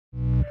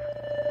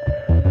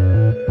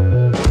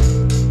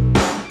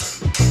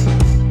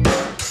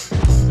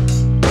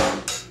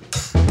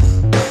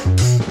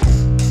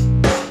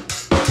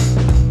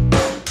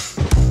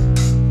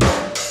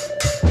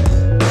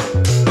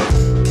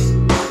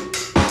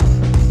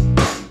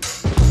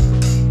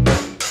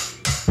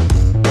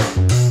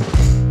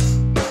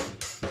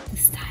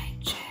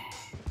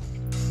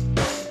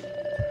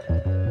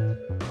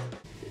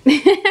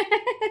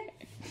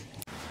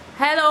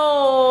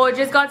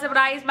just got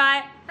surprised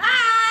by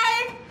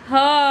Hi! her.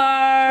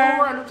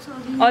 Oh, I look so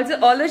cute. Also,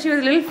 although she was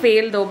a little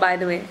fail though, by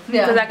the way.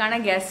 Yeah. Because I kind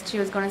of guessed she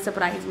was going to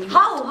surprise me.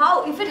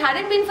 How? If it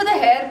hadn't been for the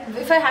hair,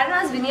 if I hadn't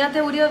asked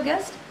Vinayate, would you have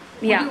guessed?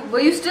 Yeah. Were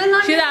you still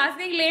not? She was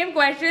asking lame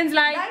questions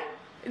like, Right?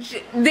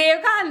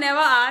 Devika never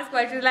asked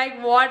questions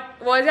like, what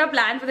was your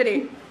plan for the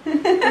day?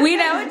 We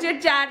never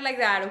chit chat like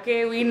that,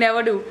 okay? We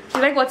never do.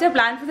 She's like, what's your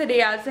plan for the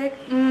day? I was like,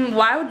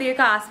 why would Devika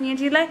ask me? And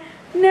she's like,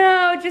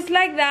 no, just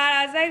like that.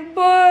 I was like,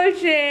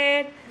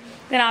 bullshit.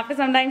 Then after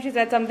some time, she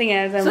said something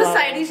else. So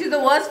Saidi, she's the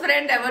worst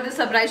friend ever to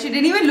surprise. She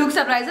didn't even look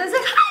surprised. I was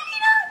like, hi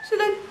Lina. She's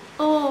like,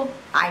 oh,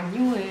 I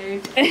knew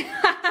it.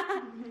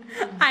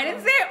 I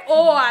didn't say,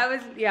 oh, I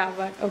was, yeah,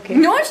 but okay.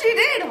 No, she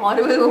did.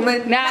 Horrible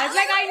woman. No, I was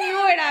like, I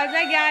knew it. I was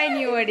like, yeah, I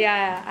knew it.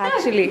 Yeah,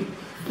 actually.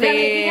 We're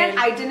making an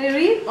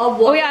itinerary of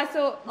what? Oh yeah,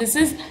 so this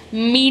is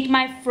meet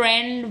my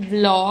friend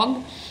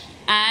vlog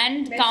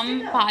and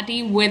come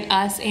party with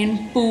us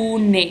in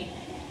Pune.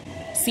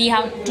 See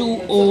how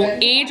two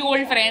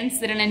age-old friends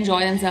sit and enjoy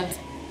themselves.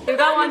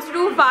 Devika wants to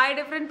do 5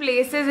 different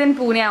places in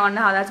Pune. I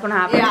wonder how that's gonna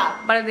happen. Yeah.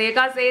 But if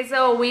Devika says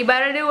so, we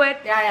better do it.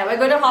 Yeah, we're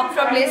going to hop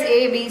from place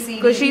A, B, C, D.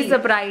 Because she's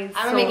surprised.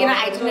 I'm making an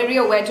itinerary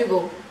of where to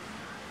go.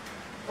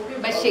 Okay,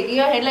 by shaking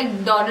your head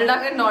like Donald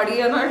Duck and Noddy,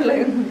 you're not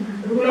like...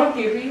 Rule of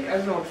KP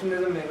as an option,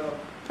 there's a mega.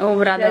 Oh,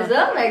 brother. There's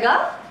a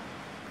mega?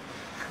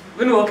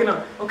 Been working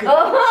out. Okay.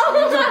 Oh.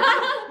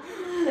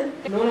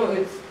 No,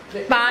 it's...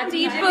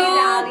 Party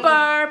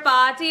pooper,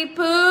 party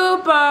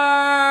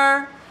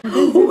pooper.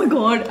 Oh my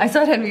god, I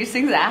saw Ranveer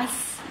Singh's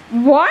ass.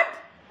 What?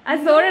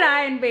 And so did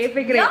I in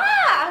basic Yeah,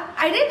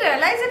 I didn't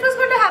realize it was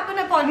going to happen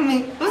upon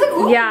me. I was like,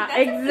 oh, yeah, that's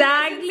a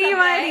exactly pleasant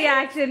my surprise.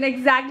 reaction.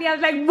 Exactly. I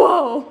was like,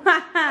 whoa.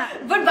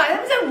 But by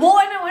the said whoa,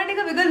 and I want to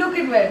take a bigger look,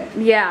 it went.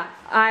 Yeah,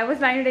 I was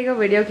trying to take a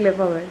video clip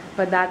of it,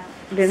 but that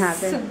didn't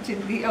happen. So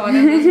chilly, one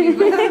of those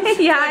people.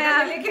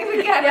 Yeah.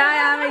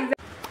 Exactly.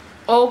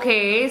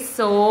 Okay,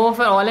 so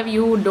for all of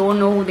you who don't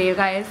know who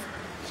Devika is,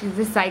 she's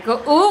this psycho.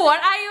 Ooh, what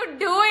are you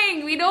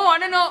doing? We don't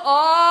want to know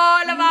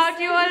all about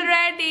you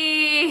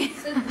already.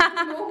 So you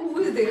know who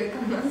is there?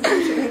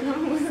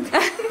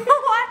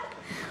 What?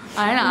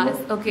 I didn't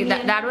ask. Okay,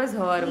 that was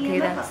her. Okay,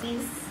 that's...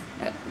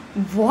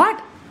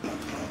 What?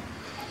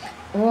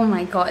 Oh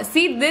my god.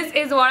 See, this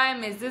is what I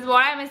miss. This is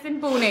what I miss in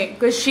Pune.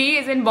 Because she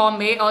is in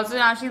Bombay. Also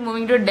now she's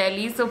moving to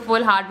Delhi. So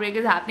full heartbreak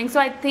is happening. So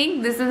I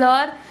think this is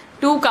her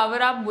to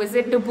cover up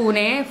visit to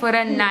Pune for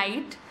a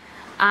night.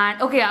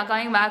 And okay,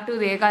 coming back to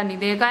Devika and me.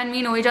 Devika and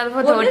me know each other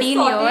for 13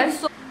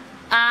 years.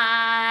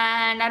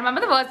 And I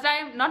remember the first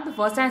time, not the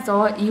first time I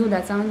saw her. Ew,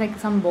 that sounds like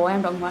some boy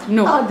I'm talking about.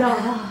 No.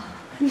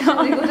 No.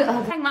 Like,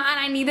 man,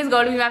 I need this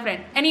girl to be my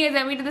friend. Anyways,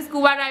 then we did the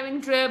scuba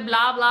diving trip,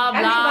 blah blah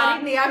blah.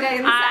 And yeah,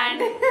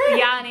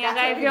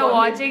 Niyaga, if you're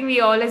watching,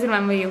 we always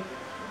remember you.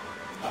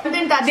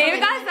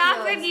 Devika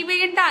sucks at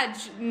keeping in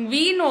touch.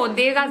 We know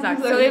Devika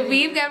sucks. So if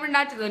we've kept in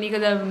touch, it's only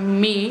because of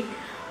me.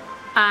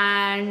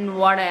 And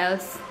what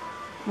else?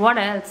 What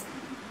else?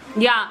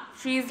 Yeah,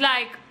 she's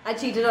like I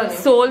cheated on you.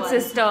 soul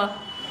sister.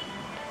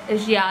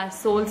 Yeah,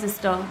 soul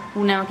sister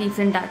who never keeps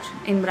in touch,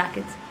 in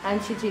brackets.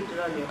 And she cheated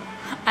on you.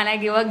 And I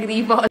give her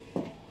grief all.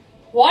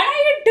 What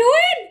are you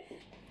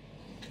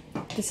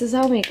doing? This is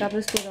how makeup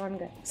is put on,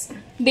 guys.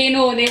 They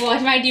know, they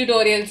watch my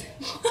tutorials.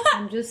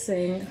 I'm just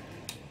saying.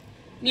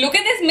 Look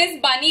at this Miss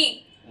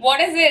Bunny. What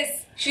is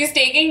this? She's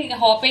taking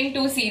hopping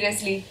too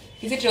seriously.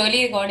 Is it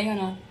really recording or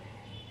not?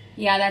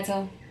 Yeah, that's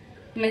her.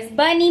 Miss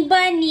Bunny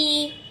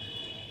Bunny.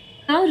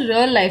 Now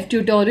real life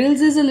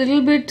tutorials is a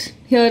little bit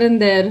here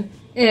and there.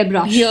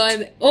 Airbrush.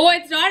 Here. Oh,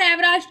 it's not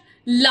airbrushed.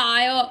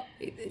 Liar.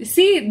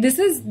 See, these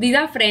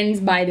are friends,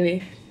 by the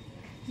way.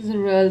 This is a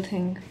real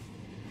thing.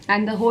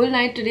 And the whole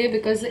night today,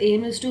 because the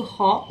aim is to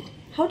hop.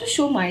 How to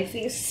show my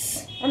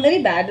face? I'm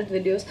very bad at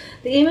videos.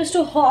 The aim is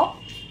to hop.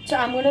 So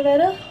I'm gonna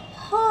wear a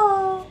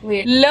hop.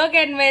 Wait. Look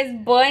at Miss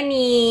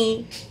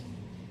Bunny.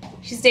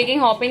 She's taking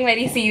hopping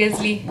very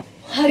seriously.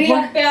 Hurry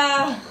up,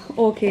 yeah.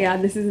 Okay, yeah,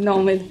 this is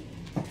normal.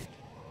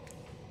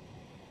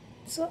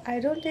 So I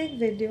don't take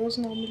videos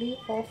normally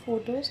or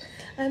photos,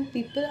 and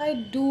people, I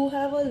do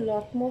have a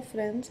lot more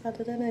friends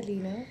other than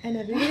Alina, and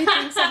everybody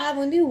thinks I have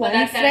only one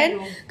that's friend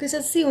true. because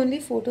that's the only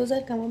photos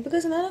that come up,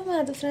 because none of my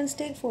other friends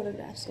take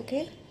photographs,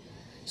 okay?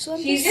 So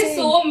I'm She's just just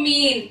saying. so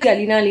mean.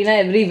 Alina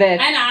everywhere.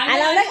 And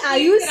I'm like, are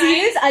you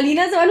serious?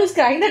 Alina's the one who's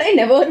crying that I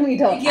never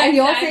meet her. Yeah, and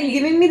you're exactly. saying,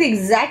 giving me the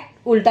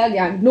exact ulta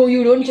gyan. No,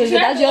 you don't chill with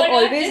us. You're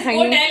always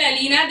hanging. Go tell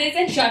Alina this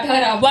and shut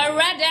her up. We're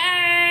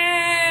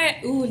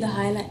ready. Ooh, the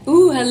highlight.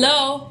 Ooh,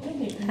 hello.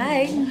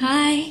 Hi.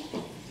 Hi.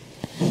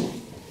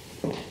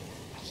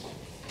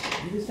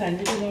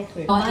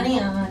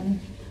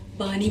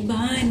 Bunny,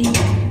 bunny.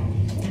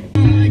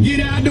 Get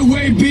out the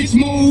way, bitch,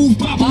 move,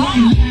 pop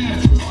on the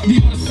left, on the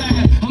other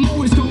side. I'm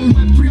always gonna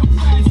rap real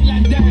fast till I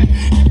die.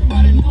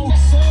 Everybody knows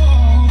so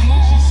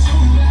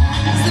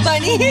It's the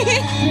bunny.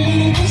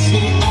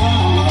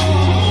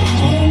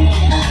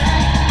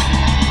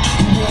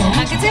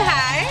 Ankit, say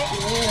hi.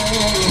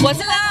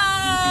 What's up?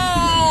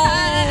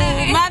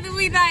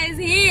 Madhumita is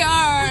here.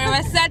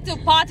 We're set to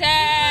party.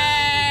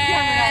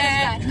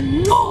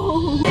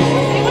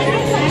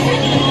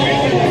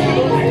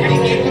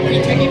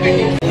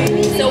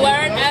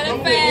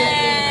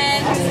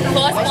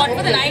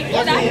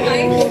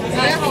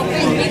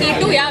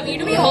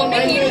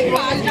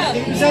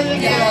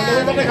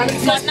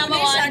 Not number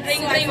one.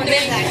 Drink.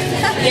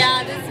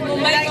 Yeah, this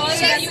Mumbai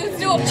girls are used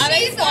to.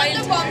 She's on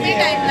the Bombay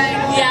timeline.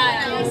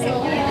 Yeah.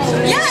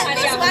 Yeah,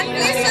 there's one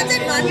place such a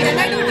month. Then I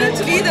total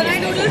 3, then I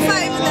total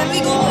 5, and then we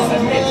go home.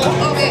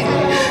 Okay.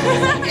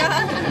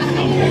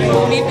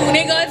 We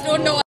Pune girls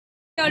don't know.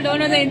 Y'all don't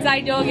know the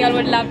inside joke. Y'all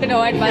would love to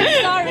know it, but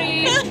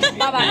sorry.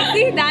 Bye-bye.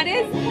 See, that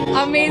is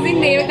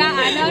amazing, Devika,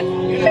 and a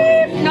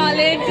deep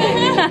knowledge.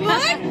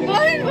 What?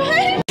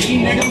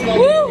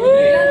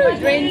 Woohoo!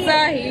 Drinks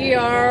are here.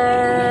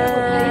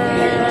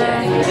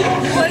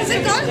 What is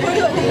it called?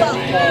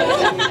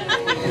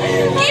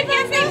 Keep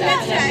guessing.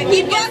 Let's try.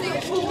 Keep guessing.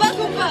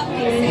 Hoopa.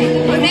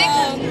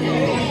 Next.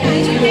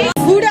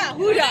 Huda.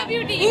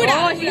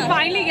 Oh, she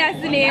finally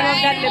guessed the name of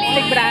that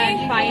lipstick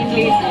brand.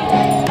 Finally.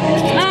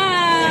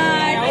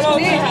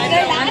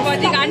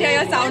 Unfortunately, can't hear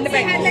your sound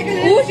effect.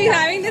 Ooh, she's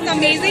having this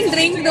amazing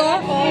drink though.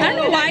 I don't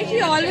know why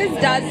she always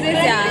does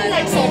this,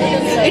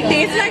 yeah. It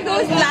tastes like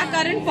those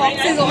blackcurrant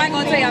foxes. Oh my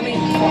god, so yummy.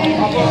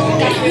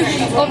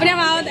 Open your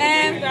mouth,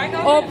 Em.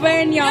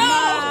 Open your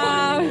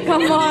mouth.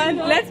 Come on,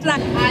 let's try.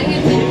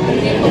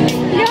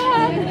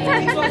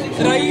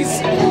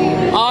 Rice.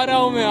 आ रहा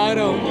हूँ मैं.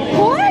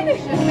 What?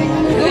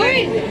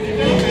 Good.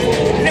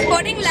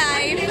 Reporting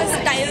live.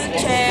 Style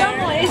chair.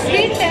 Come on, it's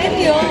been 10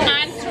 years.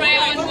 And tray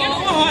on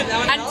board.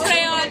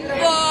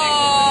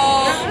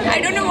 I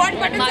don't know what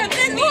button something.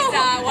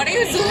 Madhumita, what are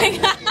you doing?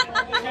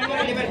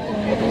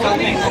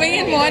 Bring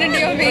it more into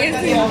your face.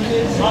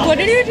 What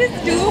did you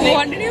just do?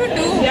 What did you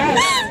do? Yeah,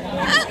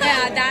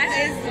 that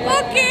is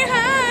okay.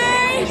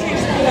 Hi.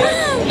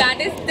 That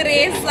is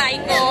Tres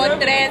Psycho.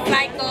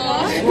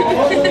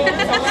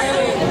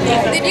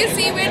 Did you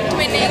see it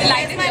winning?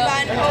 Like my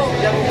bun.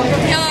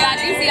 Yeah,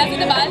 do you see us with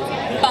the ball?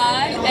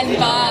 Ball and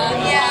ball.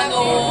 Yeah.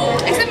 Hello.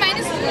 Except mine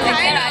is I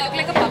look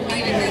like a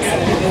puppy with this.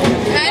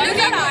 Mine is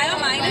higher.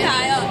 Mine is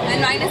higher. And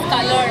mine is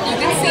colored. You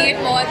can see it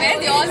more.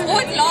 Where's yours? Oh,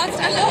 it's lost.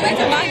 Hello, where's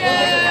the bug?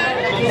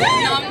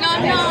 Nom.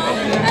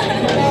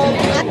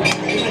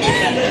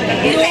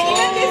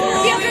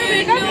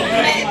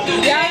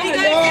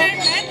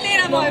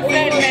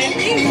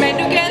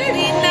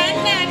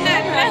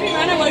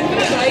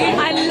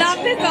 I love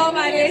this so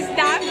much. It's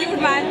damn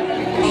cute, man.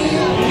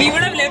 We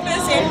would have left at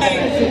the same time.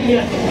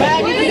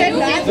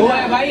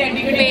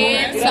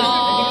 Favorite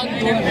song.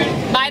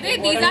 By the way,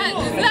 this is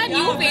our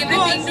new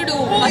favorite thing to do.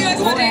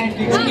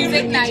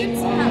 Music nights.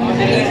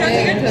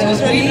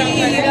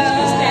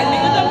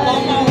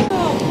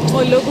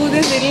 Oh, look who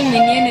this little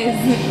minion is.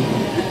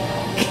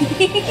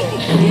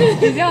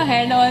 Is your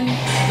head on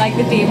like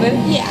the table?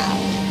 Yeah.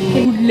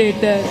 Food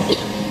later.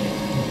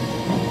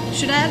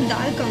 Should I have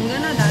dal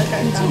kangan or dal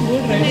tadka?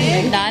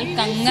 Dal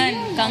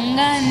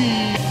kangan.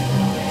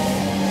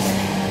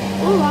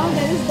 Oh wow,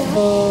 there is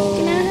dal.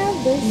 Can I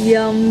have this?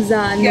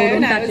 Yumza. No,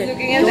 don't touch it.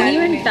 Don't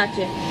even touch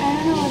it. I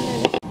don't know what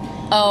that is.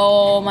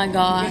 Oh my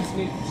god.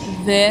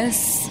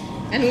 This.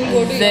 And we'll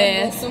go to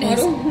This your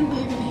box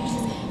tomorrow.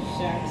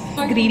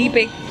 greedy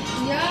pig.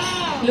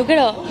 Yeah. Look at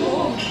her.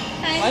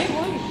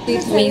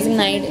 Amazing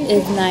night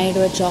is night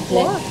with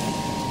chocolate.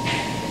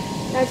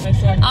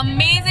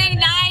 Amazing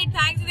night.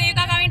 Thanks to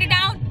Devika coming to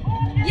town.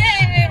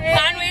 Yay!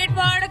 Can't wait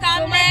for her to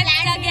come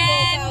next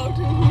again.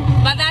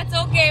 But that's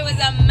okay. It was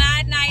a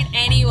mad night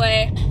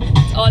anyway.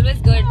 It's always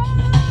good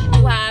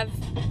to have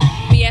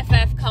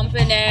BFF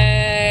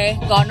company.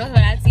 God knows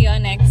when I'll see her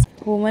next.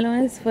 Home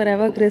Alone is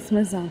forever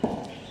Christmas, huh?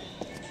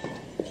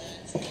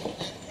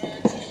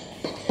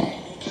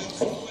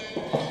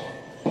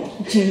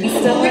 Good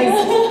night.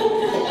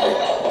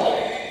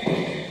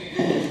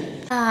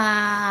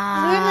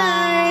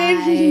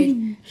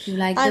 You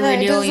like the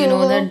video, you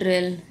know the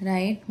drill,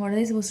 right? What are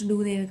they supposed to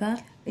do,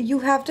 Devika? You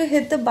have to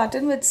hit the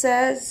button which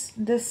says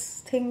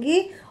this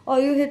thingy, or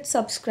you hit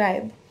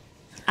subscribe.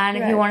 And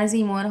if you want to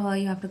see more of her,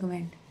 you have to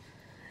comment.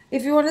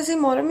 If you want to see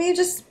more of me,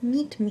 just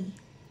meet me.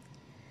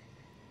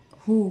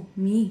 Who?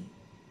 Me?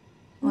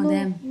 Or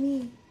them?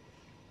 Me.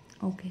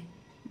 Okay.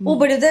 Oh,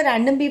 but if they're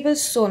random people,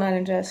 so not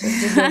interested.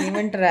 Just don't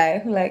even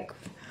try. Like,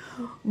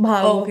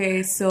 bhago.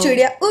 Okay, so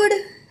Chidiya ud.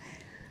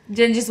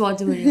 then just watch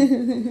the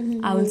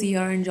video. I will see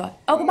her enjoy.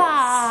 Okay, bye.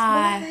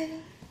 Bye.